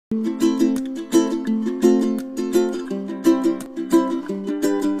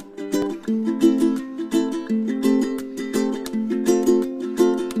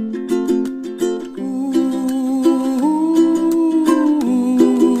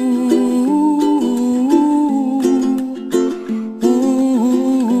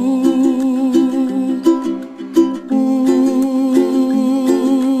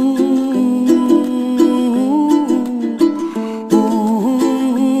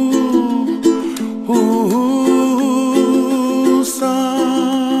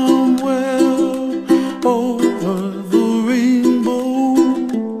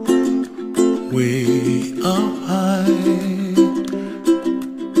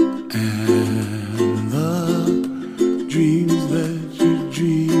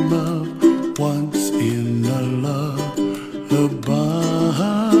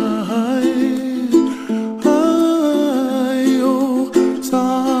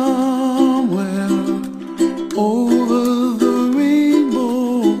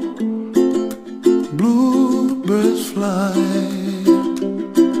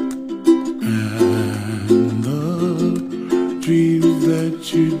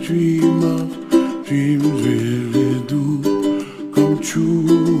that you dream of, dreams really do come true.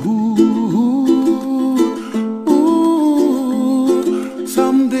 Ooh,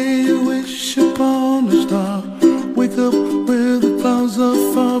 someday you wish upon a star, wake up where the clouds are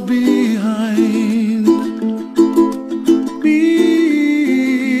far behind.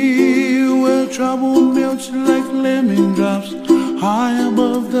 Be where trouble melts like lemon drops, high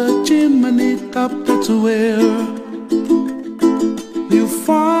above the chimney top. That's where you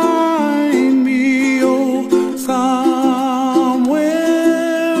find me, oh, somewhere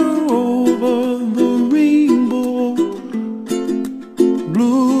over the rainbow.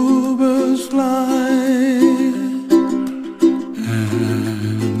 Bluebirds fly,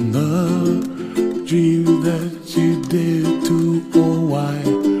 and the dream that you dare to, oh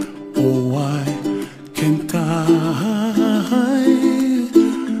why can't I?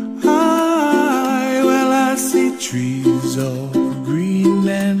 Well, I see trees of green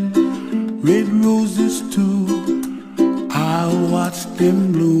and red roses too. I watch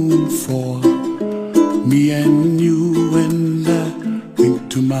them bloom for me and you, and I think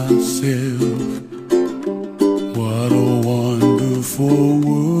to myself, what a wonderful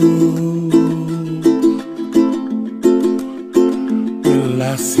world. Well,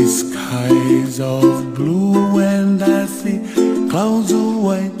 I see skies of blue and I see clouds of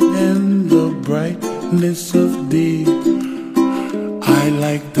white and the brightness of day. I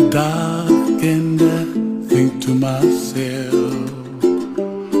like the dark and I think to myself,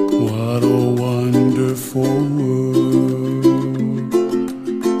 what a wonderful world.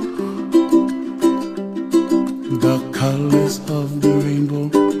 The colors of the rainbow,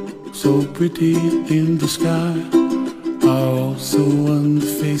 so pretty in the sky, are also on the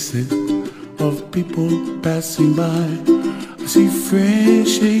faces of people passing by. I see friends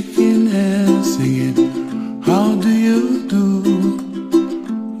shaking hands, singing, how do you do?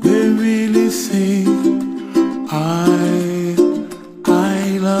 They really say, I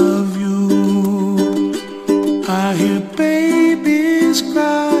love you. I hear babies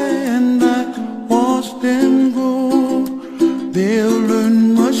cry and I watch them grow. They'll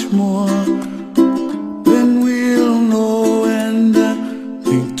learn much more than we'll know, and I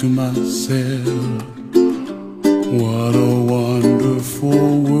think to myself, what a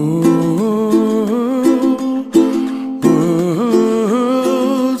wonderful world.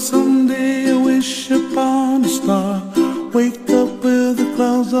 Someday I wish upon a star, wake up where the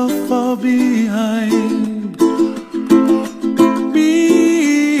clouds are far behind.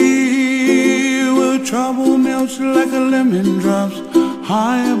 Be where trouble melts like a lemon drops,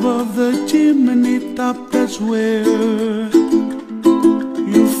 high above the chimney top. That's where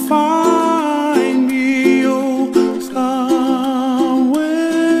you find me, oh, somewhere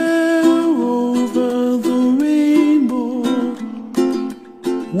over the rainbow,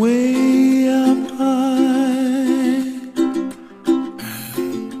 way